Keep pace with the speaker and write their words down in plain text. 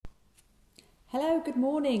Hello, good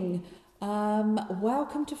morning.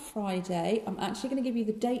 Welcome to Friday. I'm actually going to give you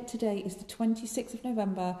the date today is the 26th of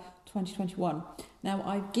November 2021. Now,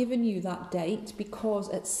 I've given you that date because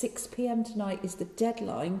at 6 p.m. tonight is the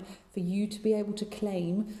deadline for you to be able to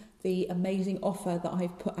claim the amazing offer that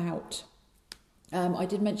I've put out. I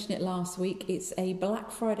did mention it last week. It's a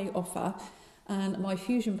Black Friday offer, and my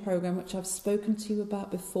Fusion program, which I've spoken to you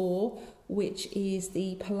about before, which is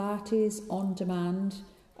the Pilates on demand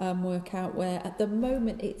workout, where at the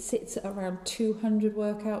moment it sits at around 200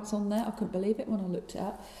 workouts on there. I couldn't believe it when I looked it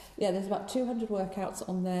up. Yeah, there's about 200 workouts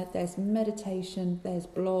on there. There's meditation, there's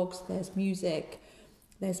blogs, there's music,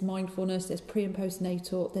 there's mindfulness, there's pre and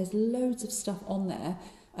postnatal, there's loads of stuff on there,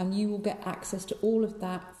 and you will get access to all of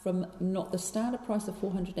that from not the standard price of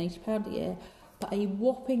 £480 a year, but a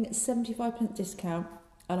whopping 75% discount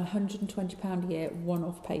and £120 a year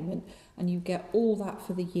one-off payment, and you get all that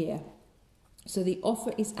for the year. So the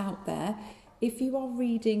offer is out there. If you are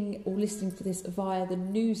reading or listening to this via the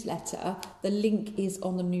newsletter, the link is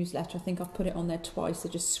on the newsletter. I think I've put it on there twice. So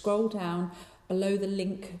just scroll down below the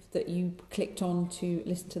link that you clicked on to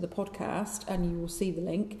listen to the podcast and you will see the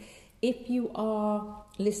link. If you are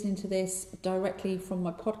listening to this directly from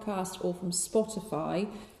my podcast or from Spotify,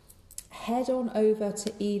 head on over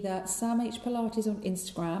to either Sam H Pilates on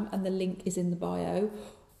Instagram, and the link is in the bio,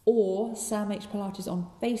 or Sam H Pilates on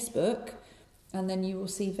Facebook. And then you will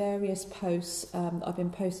see various posts that I've been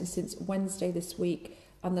posting since Wednesday this week,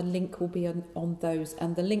 and the link will be on those.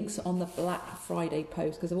 And the links on the Black Friday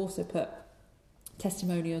post, because I've also put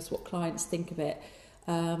testimonials, what clients think of it,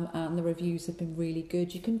 and the reviews have been really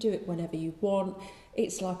good. You can do it whenever you want.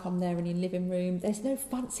 It's like I'm there in your living room. There's no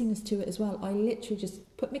fanciness to it as well. I literally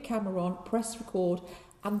just put my camera on, press record,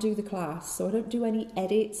 and do the class. So I don't do any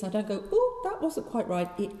edits. I don't go, oh, that wasn't quite right.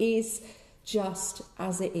 It is just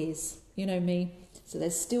as it is. You know me. So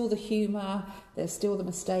there's still the humour, there's still the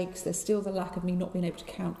mistakes, there's still the lack of me not being able to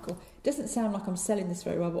count. It doesn't sound like I'm selling this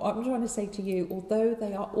very well, but I'm trying to say to you, although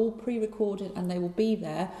they are all pre-recorded and they will be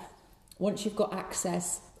there, once you've got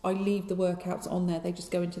access, I leave the workouts on there. They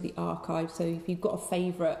just go into the archive. So if you've got a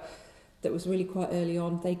favourite that was really quite early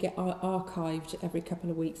on, they get archived every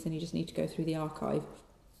couple of weeks, and you just need to go through the archive.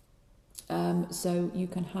 So you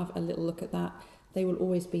can have a little look at that. They will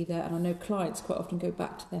always be there, and I know clients quite often go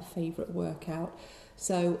back to their favourite workout.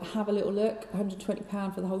 So have a little look.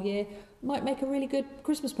 £120 for the whole year might make a really good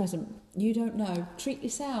Christmas present. You don't know. Treat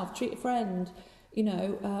yourself, treat a friend. You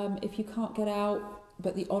know, if you can't get out,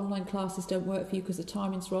 but the online classes don't work for you because the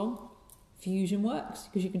timing's wrong, Fusion works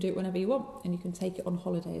because you can do it whenever you want, and you can take it on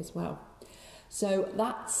holiday as well. So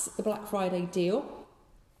that's the Black Friday deal.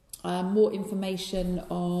 More information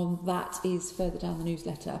on that is further down the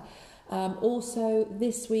newsletter. Also,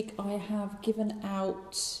 this week I have given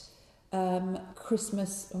out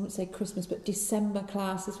Christmas, I won't say Christmas, but December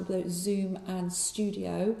classes for both Zoom and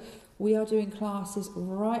Studio. We are doing classes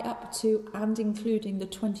right up to and including the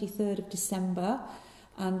 23rd of December,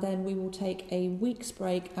 and then we will take a week's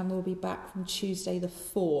break and we'll be back from Tuesday the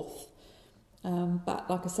 4th. But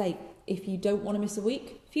like I say, if you don't want to miss a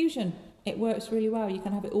week, Fusion, it works really well. You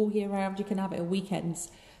can have it all year round, you can have it at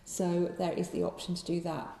weekends, so there is the option to do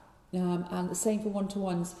that. And the same for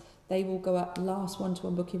one-to-ones. They will go up. Last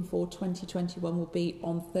one-to-one booking for 2021 will be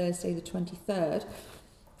on Thursday the 23rd.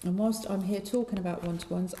 And whilst I'm here talking about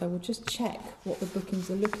one-to-ones, I will just check what the bookings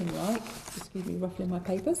are looking like. Just give you roughly my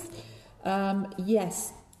papers.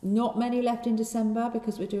 Yes, not many left in December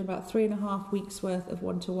because we're doing about 3.5 weeks worth of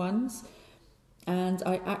one-to-ones. And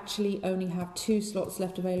I actually only have 2 slots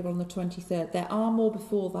left available on the 23rd. There are more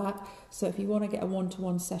before that, so if you want to get a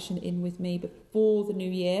one-to-one session in with me before the new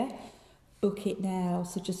year, book it now.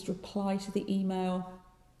 So just reply to the email.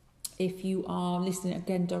 If you are listening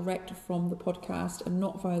again direct from the podcast and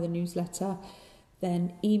not via the newsletter,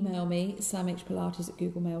 then email me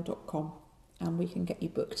samhpilates@googlemail.com and we can get you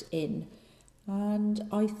booked in. And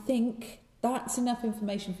I think that's enough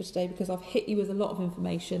information for today, because I've hit you with a lot of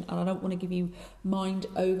information and I don't want to give you mind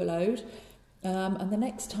overload. And the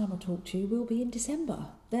next time I talk to you will be in December.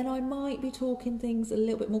 Then I might be talking things a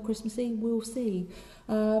little bit more Christmassy. We'll see.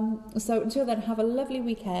 So until then, have a lovely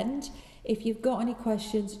weekend. If you've got any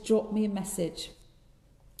questions, drop me a message,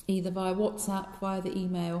 either via WhatsApp, via the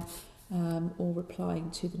email, or replying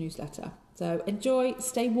to the newsletter. So enjoy,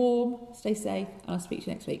 stay warm, stay safe, and I'll speak to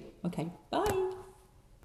you next week. Okay, bye.